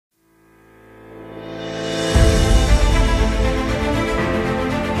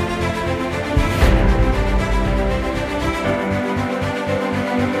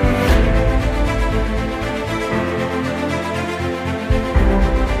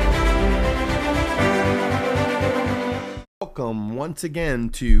welcome once again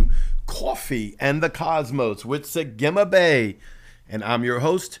to Coffee and the Cosmos with Sagima Bay. And I'm your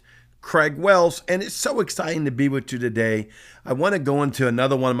host, Craig Wells, and it's so exciting to be with you today. I want to go into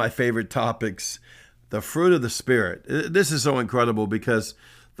another one of my favorite topics, the fruit of the Spirit. This is so incredible because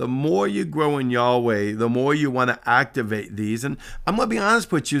the more you grow in Yahweh, the more you want to activate these. And I'm going to be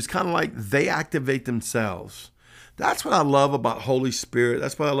honest with you, it's kind of like they activate themselves. That's what I love about Holy Spirit.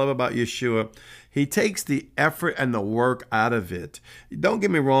 That's what I love about Yeshua. He takes the effort and the work out of it. Don't get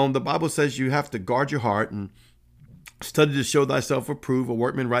me wrong. The Bible says you have to guard your heart and study to show thyself approved, a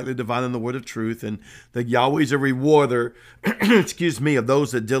workman rightly dividing the word of truth, and that Yahweh is a rewarder, of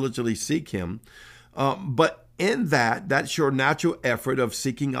those that diligently seek him. But in that's your natural effort of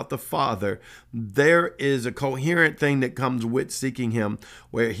seeking out the Father. There is a coherent thing that comes with seeking him,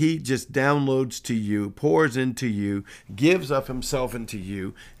 where he just downloads to you, pours into you, gives of himself into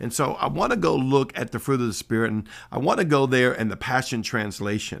you. And so I want to go look at the fruit of the Spirit, and I want to go there in the Passion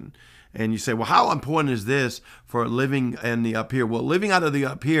Translation. And you say, well, how important is this for living in the up here? Well, living out of the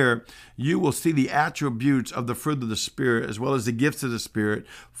up here, you will see the attributes of the fruit of the Spirit as well as the gifts of the Spirit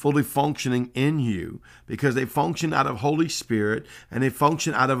fully functioning in you, because they function out of Holy Spirit and they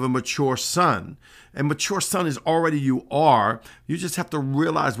function out of a mature son. And mature son is already you are. You just have to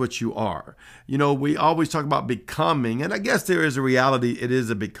realize what you are. You know, we always talk about becoming, and I guess there is a reality, it is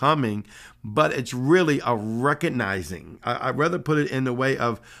a becoming, but it's really a recognizing. I'd rather put it in the way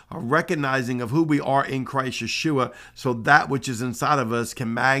of a recognizing of who we are in Christ Yeshua, so that which is inside of us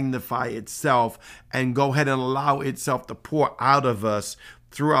can magnify itself and go ahead and allow itself to pour out of us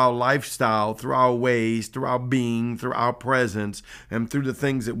through our lifestyle, through our ways, through our being, through our presence, and through the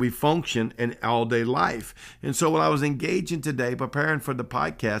things that we function in all-day life. And so when I was engaging today, preparing for the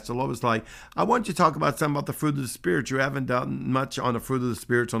podcast, the Lord was like, I want you to talk about something about the fruit of the Spirit. You haven't done much on the fruit of the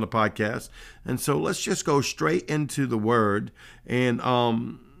Spirit on the podcast. And so let's just go straight into the Word. And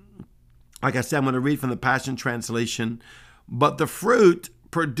like I said, I'm going to read from the Passion Translation. But the fruit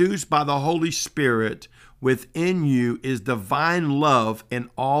produced by the Holy Spirit within you is divine love in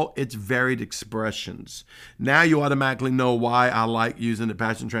all its varied expressions. Now you automatically know why I like using the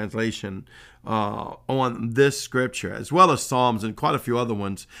Passion Translation on this scripture, as well as Psalms and quite a few other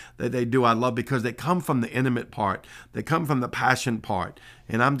ones that they do. I love because they come from the intimate part. They come from the passion part.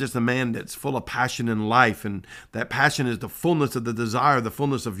 And I'm just a man that's full of passion in life. And that passion is the fullness of the desire, the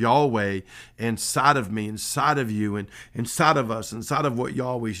fullness of Yahweh inside of me, inside of you, and inside of us, inside of what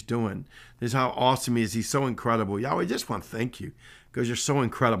Yahweh's doing. This is how awesome he is. He's so incredible. Yahweh, I just want to thank you because you're so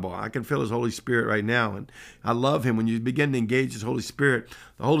incredible. I can feel his Holy Spirit right now. And I love him. When you begin to engage his Holy Spirit,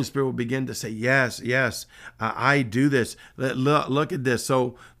 the Holy Spirit will begin to say, yes, I do this. Look at this.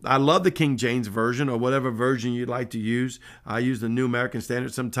 So I love the King James Version, or whatever version you'd like to use. I use the New American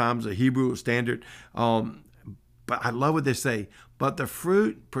Standard sometimes, the Hebrew Standard. But I love what they say. But the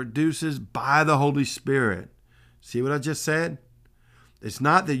fruit produces by the Holy Spirit. See what I just said? It's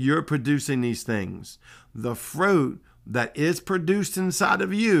not that you're producing these things. The fruit that is produced inside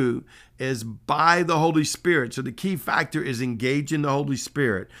of you is by the Holy Spirit. So the key factor is engaging the Holy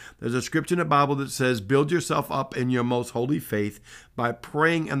Spirit. There's a scripture in the Bible that says, build yourself up in your most holy faith by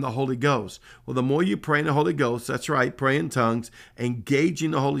praying in the Holy Ghost. Well, the more you pray in the Holy Ghost, that's right, pray in tongues,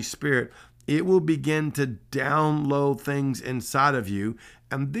 engaging the Holy Spirit, it will begin to download things inside of you.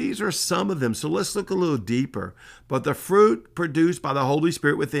 And these are some of them. So let's look a little deeper. But the fruit produced by the Holy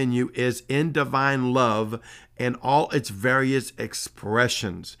Spirit within you is in divine love and all its various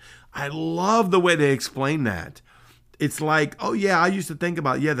expressions. I love the way they explain that. It's like, oh yeah, I used to think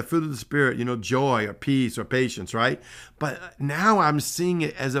about, the fruit of the Spirit, joy or peace or patience, right? But now I'm seeing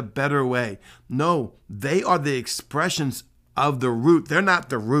it as a better way. No, they are the expressions of the root. They're not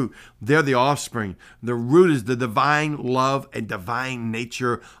the root. They're the offspring. The root is the divine love and divine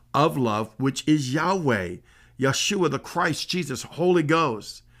nature of love, which is Yahweh, Yeshua, the Christ, Jesus, Holy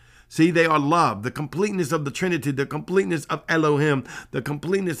Ghost. See, they are love. The completeness of the Trinity, the completeness of Elohim, the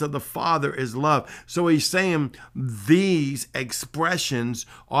completeness of the Father is love. So he's saying these expressions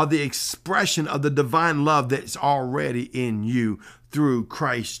are the expression of the divine love that's already in you through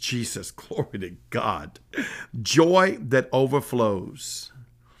Christ Jesus. Glory to God. Joy that overflows.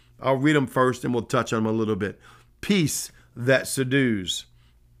 I'll read them first and we'll touch on them a little bit. Peace that subdues.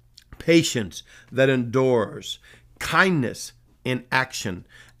 Patience that endures. Kindness in action.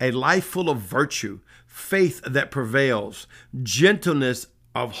 A life full of virtue. Faith that prevails. Gentleness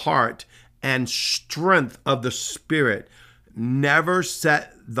of heart and strength of the spirit. Never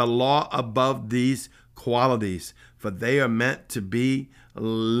set the law above these qualities, for they are meant to be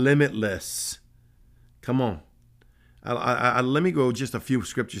limitless. Come on. Let me go just a few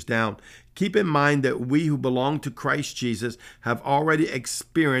scriptures down. Keep in mind that we who belong to Christ Jesus have already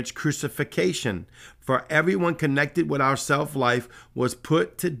experienced crucifixion. For everyone connected with our self-life was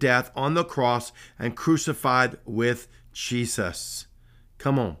put to death on the cross and crucified with Jesus.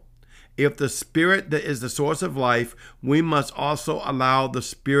 Come on. If the Spirit that is the source of life, we must also allow the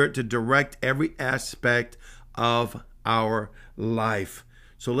Spirit to direct every aspect of our life.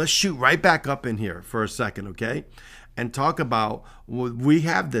 So let's shoot right back up in here for a second, okay? And talk about, we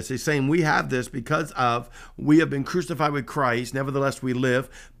have this. He's saying we have this because of we have been crucified with Christ. Nevertheless, we live,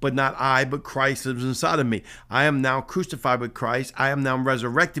 but not I, but Christ lives inside of me. I am now crucified with Christ. I am now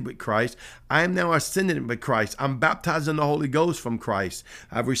resurrected with Christ. I am now ascended with Christ. I'm baptized in the Holy Ghost from Christ.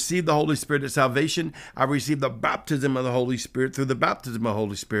 I've received the Holy Spirit of salvation. I've received the baptism of the Holy Spirit through the baptism of the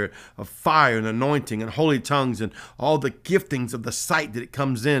Holy Spirit of fire and anointing and holy tongues and all the giftings of the sight that it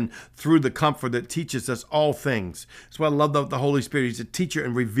comes in through the Comfort that teaches us all things. That's why I love the Holy Spirit. He's a teacher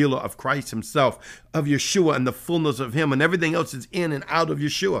and revealer of Christ himself, of Yeshua and the fullness of him, and everything else is in and out of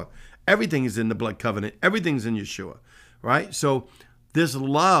Yeshua. Everything is in the blood covenant. Everything's in Yeshua, right? So this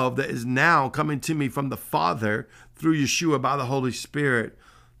love that is now coming to me from the Father through Yeshua by the Holy Spirit,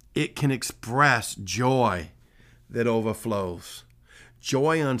 it can express joy that overflows,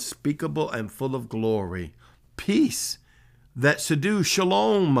 joy unspeakable and full of glory, peace that subdues,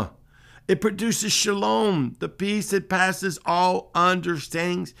 shalom. It produces shalom, the peace that passes all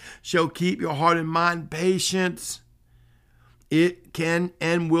understandings shall keep your heart and mind. Patience. It can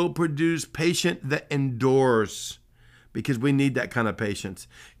and will produce patience that endures, because we need that kind of patience.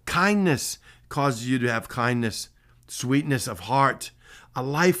 Kindness causes you to have kindness, sweetness of heart, a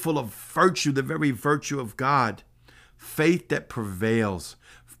life full of virtue, the very virtue of God. Faith that prevails,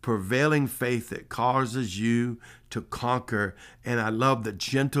 prevailing faith that causes you to conquer. And I love the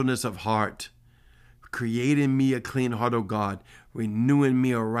gentleness of heart. Create in me a clean heart, O God. Renew in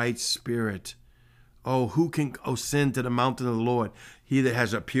me a right spirit. Oh, who can ascend to the mountain of the Lord? He that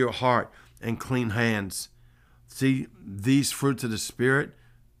has a pure heart and clean hands. See, these fruits of the Spirit.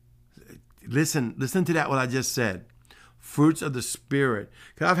 Listen to that, what I just said. Fruits of the Spirit.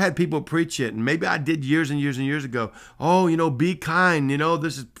 Because I've had people preach it, and maybe I did years and years and years ago. Oh, be kind.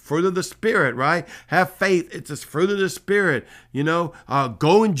 This is fruit of the Spirit, right? Have faith. It's a fruit of the Spirit.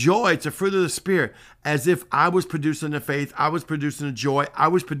 Go in joy. It's a fruit of the Spirit. As if I was producing the faith, I was producing the joy, I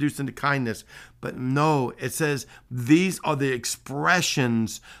was producing the kindness. But no, it says these are the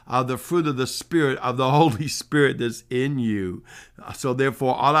expressions of the fruit of the Spirit, of the Holy Spirit that's in you. So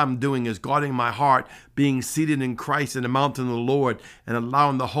therefore, all I'm doing is guarding my heart, being seated in Christ in the mountain of the Lord, and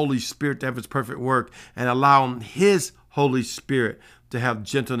allowing the Holy Spirit to have its perfect work, and allowing His Holy Spirit to have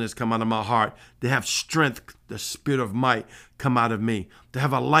gentleness come out of my heart, to have strength, the spirit of might come out of me, to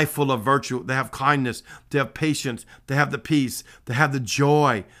have a life full of virtue, to have kindness, to have patience, to have the peace, to have the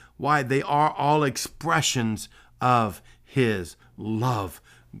joy. Why? They are all expressions of His love.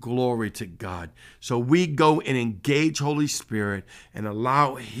 Glory to God. So we go and engage Holy Spirit and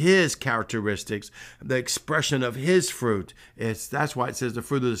allow His characteristics, the expression of His fruit. That's why it says the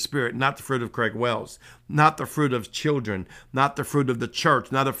fruit of the Spirit, not the fruit of Craig Wells, not the fruit of children, not the fruit of the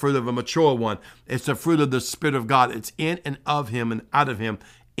church, not the fruit of a mature one. It's the fruit of the Spirit of God. It's in and of Him and out of Him,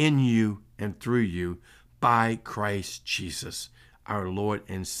 in you and through you, by Christ Jesus, our Lord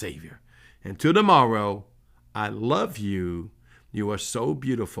and Savior. Until tomorrow, I love you. You are so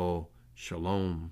beautiful. Shalom.